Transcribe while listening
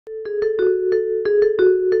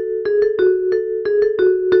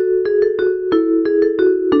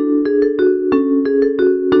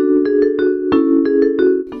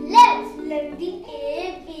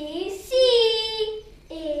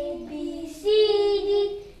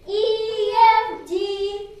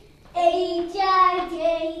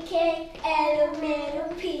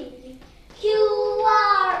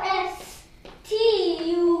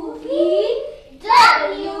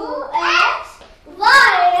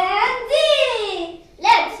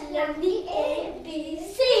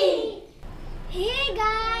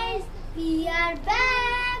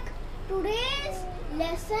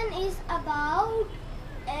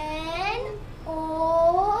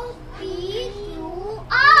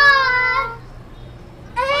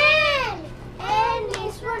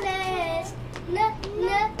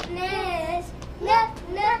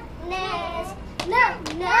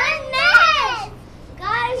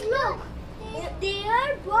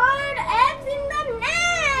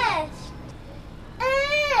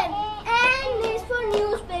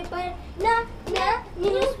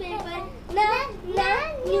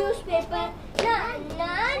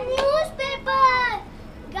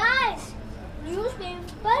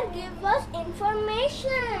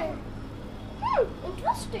information.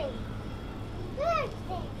 Interesting.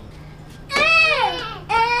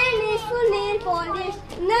 N is for nail polish.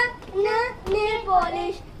 Nail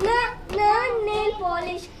polish. Nail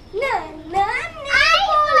polish. Nail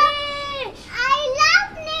polish. I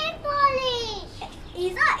love nail polish.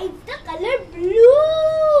 Isa, it's the color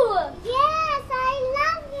blue. Yes, I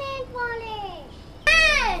love nail polish.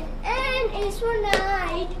 N is for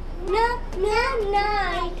night. Night.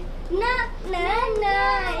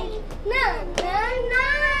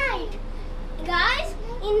 Night. Guys,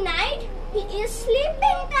 in night it is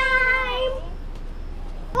sleeping time.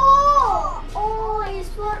 O is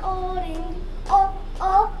for orange.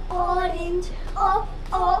 Orange.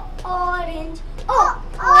 Orange.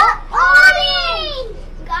 Orange.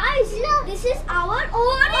 Guys, look, this is our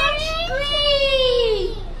orange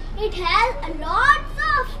tree. It has a lot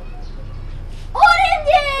of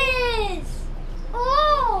oranges.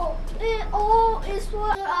 O is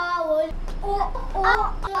for owl.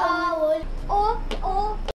 Owl.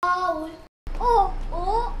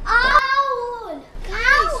 Owl.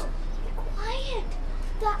 Guys, quiet.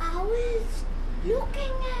 The owl is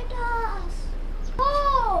looking at us. O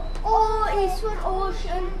is for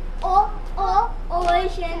ocean.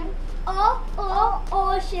 Ocean.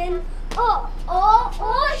 Ocean.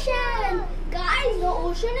 Ocean. Guys, the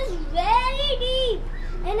ocean is very deep,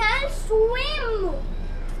 and I'll swim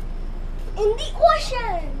in the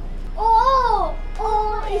ocean. O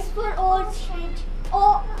is for ostrich.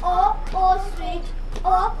 Ostrich.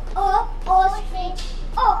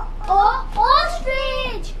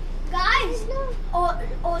 Ostrich. Guys,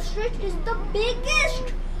 ostrich is the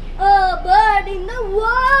biggest bird in the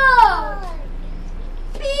world.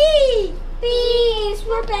 P is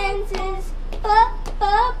for pencils.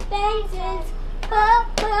 Pencils.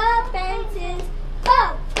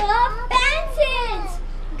 Pencils.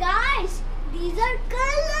 Guys, these are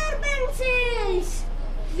color pencils.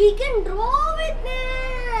 We can draw with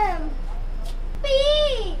them. P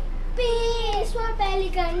is for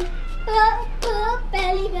pelican.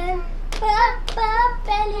 Pelican.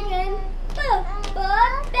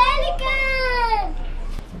 Pelican.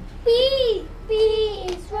 P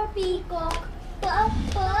is for peacock.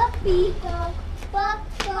 Peacock.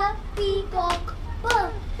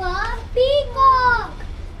 Peacock.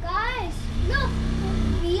 Guys, look,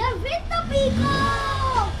 we are with the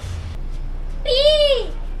peacocks. P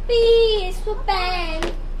is for pan.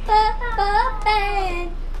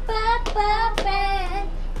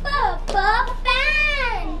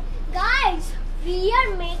 Pan. Guys, we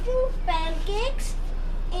are making pancakes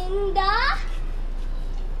in the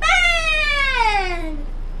pan.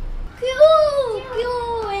 Q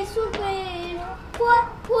is for quail.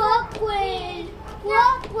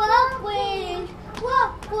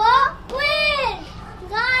 Quail.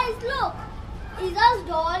 Guys, look, Isa's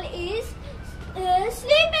doll is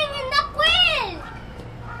sleeping in the quail.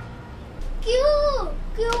 Q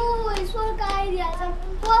is for Qaid-e-Azam.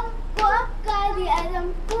 Qaid-e-Azam.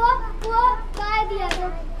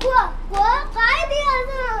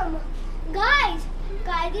 Guys,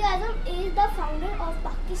 Qaid-e-Azam is the founder of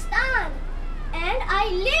Pakistan, and I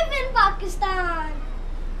live in Pakistan,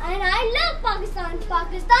 and I love Pakistan.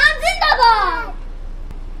 Pakistan Zindabad.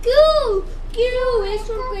 Q is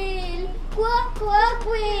for quail. Quail.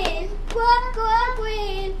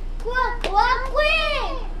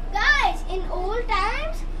 Guys, in old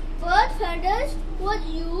times, bird feathers was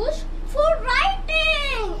used for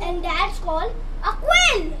writing, and that's called a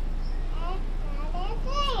quill.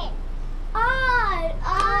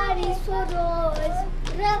 R is for rose.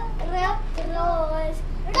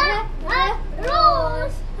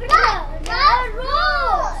 Rose.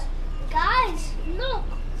 Guys, look,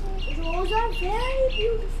 roses are very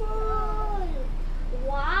beautiful.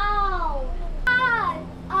 Wow.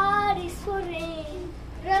 R is for rain.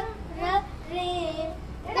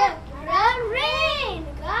 Rain.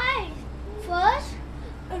 Guys, first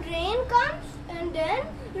rain comes and then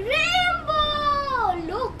rainbow.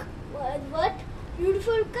 Look, what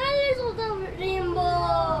beautiful colors of the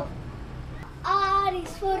rainbow. R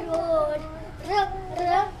is for road.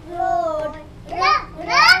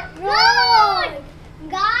 Road.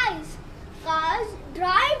 Guys, cars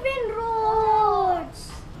drive in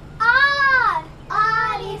roads. R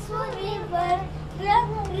is for river.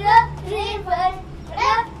 River.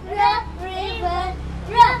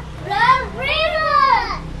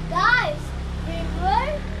 Guys, river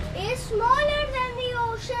is smaller than the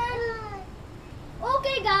ocean.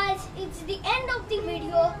 Okay guys, it's the end of the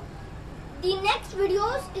video. The next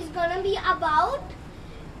videos is gonna be about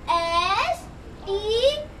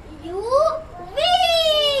SEUV.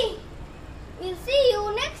 We'll see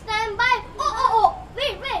you next time. Bye.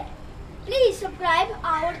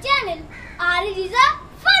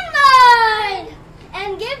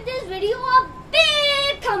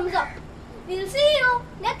 see you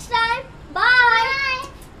next time. Bye.